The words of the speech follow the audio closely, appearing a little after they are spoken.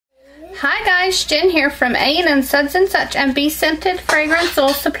Hi guys, Jen here from A&M Suds and Such and Be Scented Fragrance Oil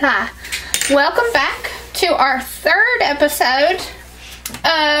Supply. Welcome back to our third episode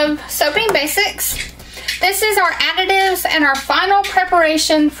of Soaping Basics. This is our additives and our final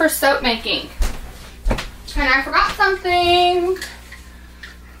preparation for soap making. And I forgot something.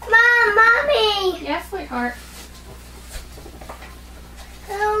 Mom, Mommy. Yes, sweetheart.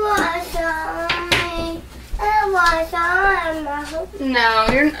 No,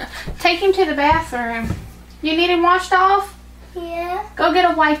 you're not. Take him to the bathroom. You need him washed off? Yeah. Go get a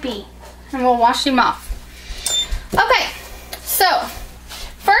wipey and we'll wash him off. Okay, so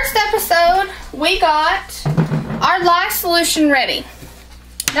first episode we got our Lye Solution ready.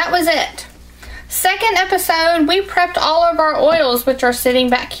 That was it. Second episode we prepped all of our oils, which are sitting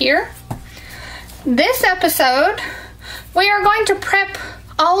back here. This episode we are going to prep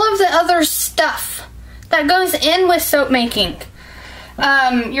all of the other stuff that goes in with soap making.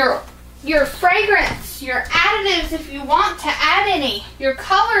 Your fragrance, your additives if you want to add any, your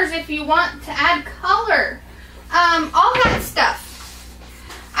colors if you want to add color, all that stuff.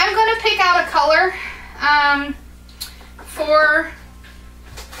 I'm going to pick out a color for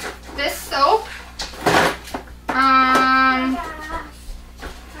this soap.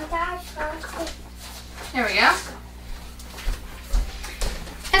 There we go.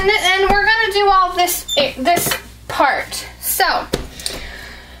 And we're going to do all this part. So,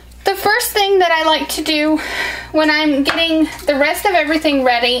 the first thing that I like to do when I'm getting the rest of everything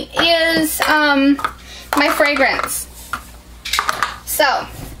ready is my fragrance. So,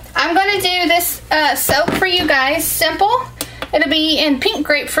 I'm going to do this soap for you guys. Simple. It'll be in pink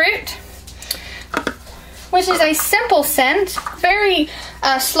grapefruit, which is a simple scent. Very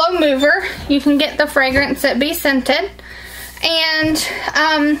slow mover. You can get the fragrance at Be Scented. And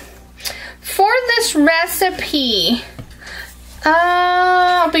for this recipe,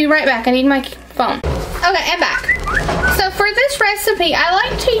 I'll be right back. I need my phone. Okay, I'm back. So for this recipe, I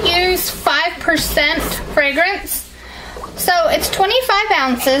like to use 5% fragrance. So it's 25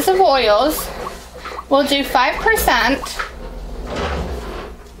 ounces of oils. We'll do 5%.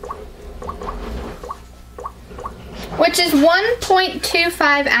 Which is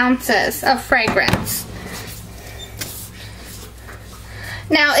 1.25 ounces of fragrance.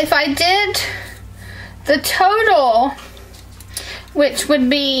 Now, if I did the total, which would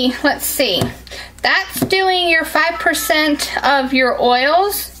be, let's see, that's doing your 5% of your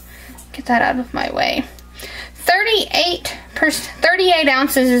oils. Get that out of my way. 38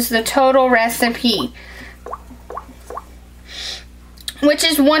 ounces is the total recipe, which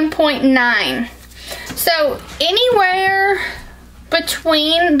is 1.9. So anywhere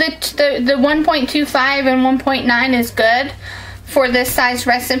between the 1.25 and 1.9 is good for this size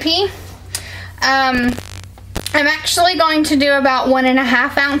recipe. I'm actually going to do about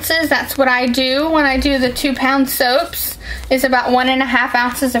 1.5 ounces. That's what I do when I do the 2-pound soaps, is about 1.5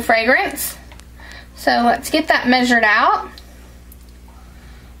 ounces of fragrance. So let's get that measured out.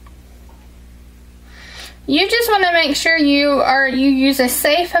 You just want to make sure you use a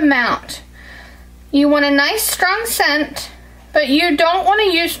safe amount. You want a nice strong scent, but you don't want to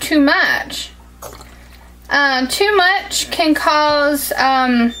use too much. Too much can cause,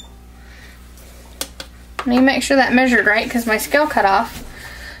 let me make sure that measured right because my scale cut off.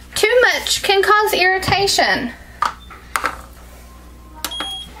 Too much can cause irritation.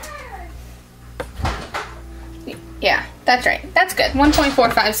 Yeah, that's right. That's good.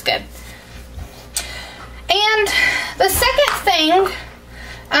 1.45 is good. And the second thing,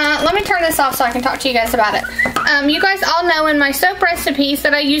 let me turn this off so I can talk to you guys about it. You guys all know in my soap recipes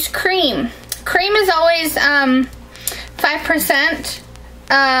that I use cream. Cream is always 5%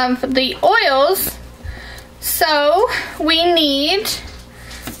 of the oils, so we need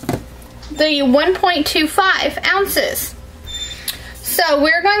the 1.25 ounces. So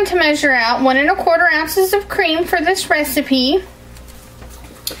we're going to measure out 1.25 ounces of cream for this recipe.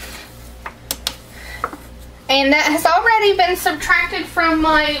 And that has already been subtracted from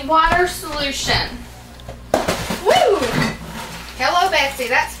my water solution. Woo! Hello, Betsy.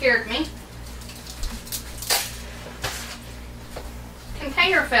 That scared me.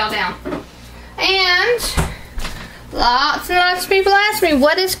 Container fell down. And lots and lots of people ask me,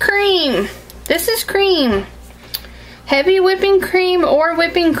 what is cream? This is cream. Heavy whipping cream or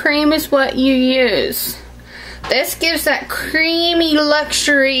whipping cream is what you use. This gives that creamy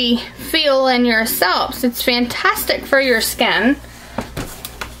luxury feel in your soaps. It's fantastic for your skin.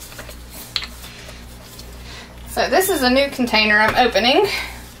 So this is a new container I'm opening.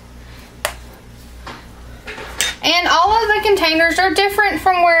 And all of the containers are different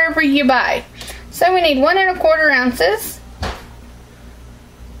from wherever you buy. So we need 1.25 ounces.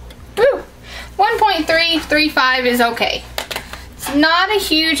 Woo! 1.335 is okay. It's not a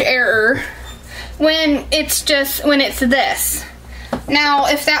huge error when it's this. Now,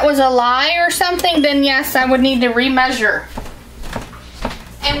 if that was a lye or something, then yes, I would need to remeasure.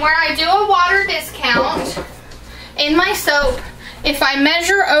 And where I do a water discount in my soap, if I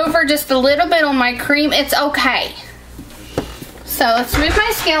measure over just a little bit on my cream, it's okay. So let's move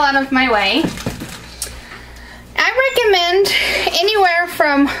my scale out of my way. I recommend anywhere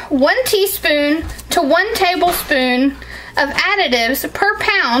from 1 teaspoon to 1 tablespoon of additives per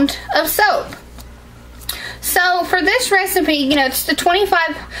pound of soap. So for this recipe, you know, it's the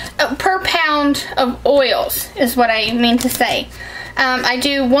 25 per pound of oils is what I mean to say. I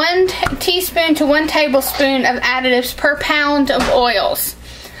do 1 teaspoon to 1 tablespoon of additives per pound of oils.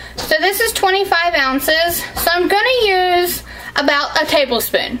 So this is 25 ounces, so I'm going to use about a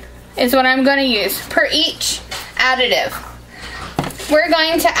tablespoon is what I'm going to use per each additive. We're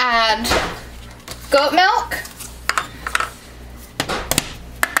going to add goat milk.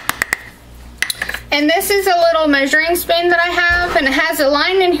 And this is a little measuring spoon that I have, and it has a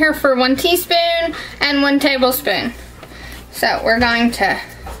line in here for 1 teaspoon and 1 tablespoon. So we're going to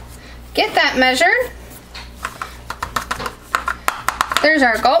get that measured. There's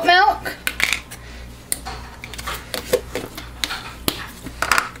our goat milk.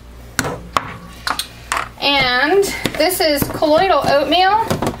 And this is colloidal oatmeal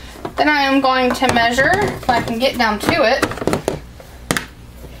that I am going to measure, if I can get down to it.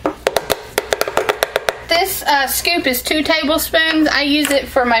 This scoop is 2 tablespoons. I use it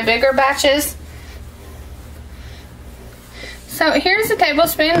for my bigger batches. So here's a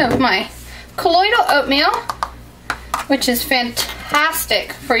tablespoon of my colloidal oatmeal, which is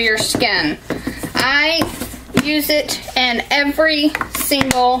fantastic for your skin. I use it in every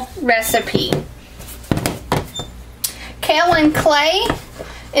single recipe. Kaolin Clay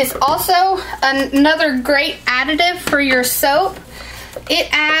is also another great additive for your soap. It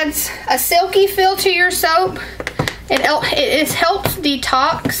adds a silky feel to your soap. It helps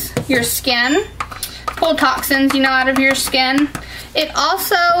detox your skin, pull toxins, you know, out of your skin. It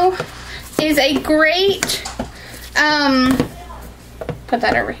also is a great, put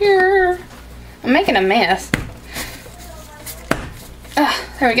that over here. I'm making a mess.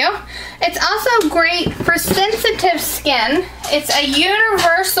 There we go. It's also great for sensitive skin. It's a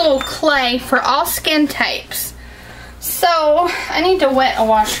universal clay for all skin types. So I need to wet a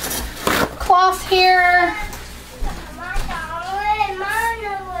washcloth here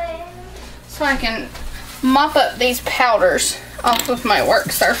so I can mop up these powders off of my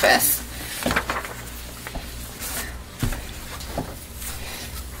work surface.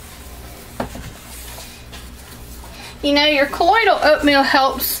 You know, your colloidal oatmeal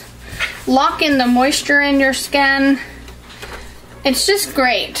helps lock in the moisture in your skin. It's just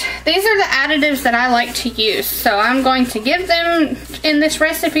great. These are the additives that I like to use, so I'm going to give them in this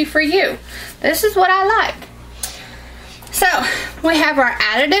recipe for you. This is what I like. So, we have our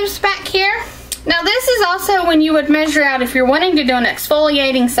additives back here. Now this is also when you would measure out, if you're wanting to do an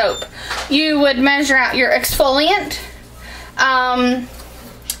exfoliating soap, you would measure out your exfoliant. And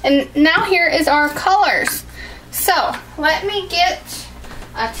now here is our colors. So, let me get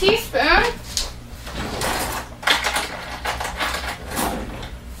a teaspoon.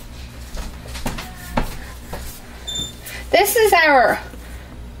 This is our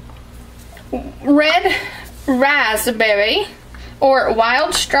red raspberry or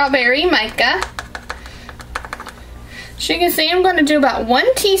wild strawberry mica. As you can see, I'm going to do about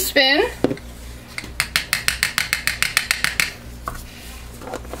 1 teaspoon.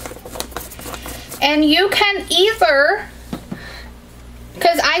 And you can either,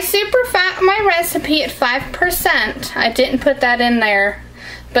 because I super fat my recipe at 5%. I didn't put that in there,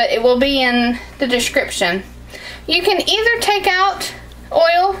 but it will be in the description. You can either take out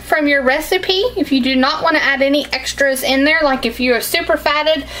oil from your recipe if you do not want to add any extras in there, like if you are super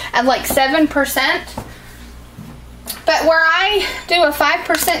fatted at like 7%. But where I do a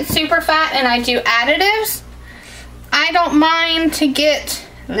 5% super fat and I do additives, I don't mind to get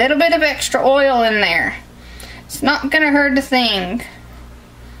a little bit of extra oil in there. It's not going to hurt a thing.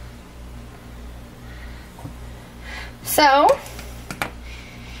 So,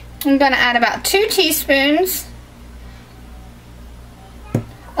 I'm going to add about 2 teaspoons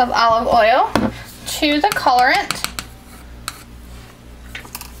of olive oil to the colorant.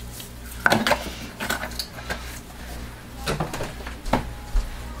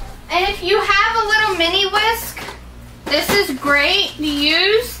 And if you have a little mini whisk, this is great to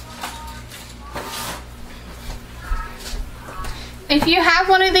use. If you have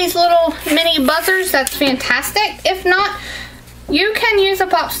one of these little mini buzzers, that's fantastic. If not, you can use a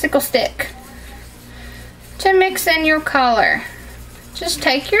popsicle stick. to mix in your color. Just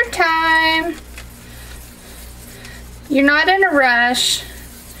take your time. You're not in a rush.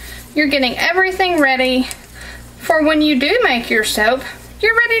 You're getting everything ready for when you do make your soap.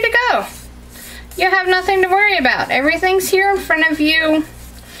 You're ready to go. You have nothing to worry about. Everything's here in front of you.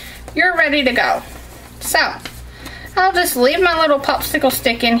 You're ready to go. So, I'll just leave my little popsicle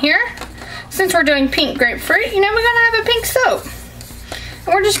stick in here. Since we're doing pink grapefruit, you know, we're gonna have a pink soap.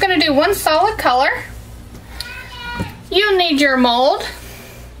 And we're just gonna do one solid color. You'll need your mold.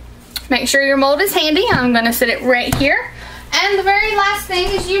 Make sure your mold is handy. I'm gonna sit it right here. And the very last thing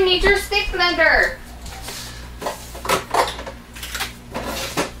is you need your stick blender.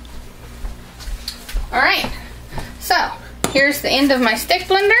 Alright, so here's the end of my stick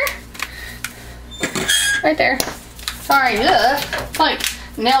blender. Right there. Sorry, it's like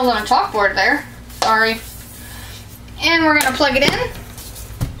nails on a chalkboard there. Sorry. And we're gonna plug it in.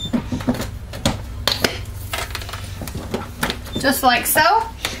 Just like so.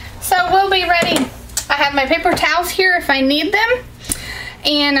 So we'll be ready. I have my paper towels here if I need them.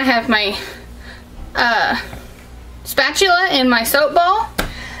 And I have my spatula and my soap ball.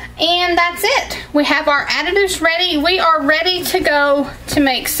 And that's it. We have our additives ready. We are ready to go to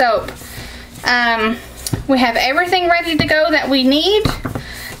make soap. We have everything ready to go that we need.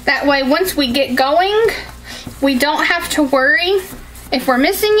 That way, once we get going, we don't have to worry if we're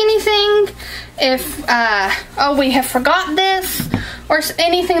missing anything, if, oh, we have forgot this, or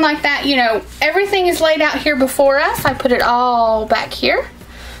anything like that. You know, everything is laid out here before us. I put it all back here.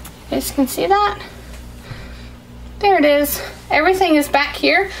 You guys can see that? There it is. Everything is back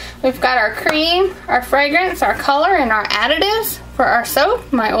here. We've got our cream, our fragrance, our color, and our additives for our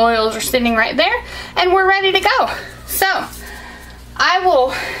soap. My oils are sitting right there, and we're ready to go. So, I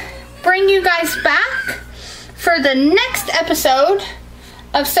will bring you guys back for the next episode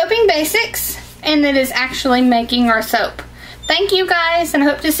of Soaping Basics, and it is actually making our soap. Thank you guys, and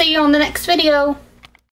hope to see you on the next video.